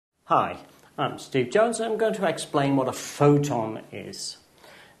Hi, I'm Steve Jones and I'm going to explain what a photon is.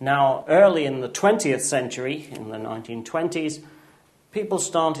 Now, early in the 20th century, in the 1920s, people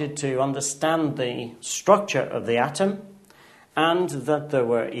started to understand the structure of the atom and that there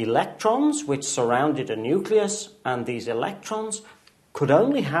were electrons which surrounded a nucleus, and these electrons could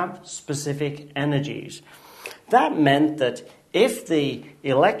only have specific energies. That meant that if the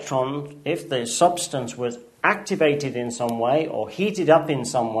substance was activated in some way or heated up in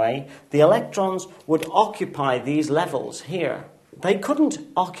some way, the electrons would occupy these levels here. They couldn't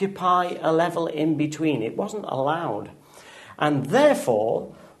occupy a level in between. It wasn't allowed. And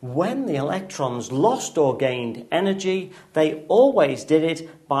therefore, when the electrons lost or gained energy, they always did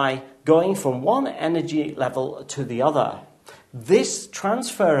it by going from one energy level to the other. This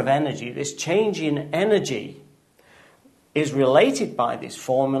transfer of energy, this change in energy, is related by this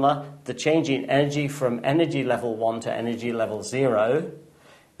formula. The change in energy from energy level 1 to energy level 0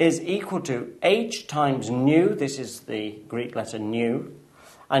 is equal to h times nu. This is the Greek letter nu.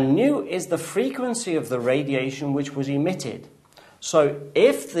 And nu is the frequency of the radiation which was emitted. So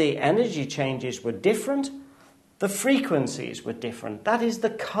if the energy changes were different, the frequencies were different. That is,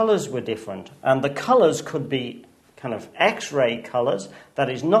 the colours were different. And the colours could be kind of X-ray colours, that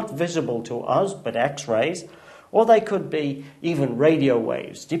is not visible to us, but X-rays, or they could be even radio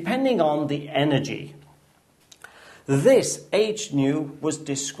waves, depending on the energy. This h nu was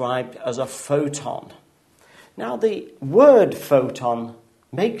described as a photon. Now, the word photon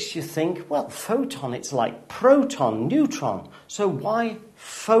makes you think, well, photon, it's like proton, neutron. So why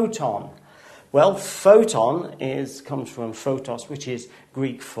photon? Well, photon comes from photos, which is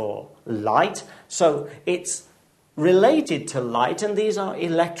Greek for light. So it's related to light, and these are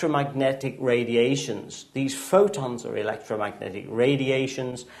electromagnetic radiations. These photons are electromagnetic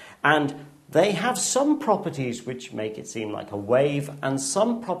radiations, and they have some properties which make it seem like a wave and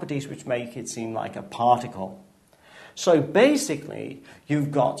some properties which make it seem like a particle. So basically,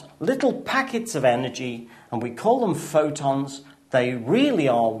 you've got little packets of energy, and we call them photons. They really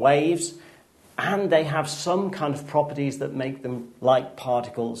are waves, and they have some kind of properties that make them like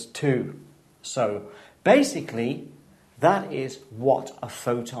particles too. So basically, that is what a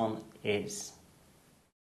photon is.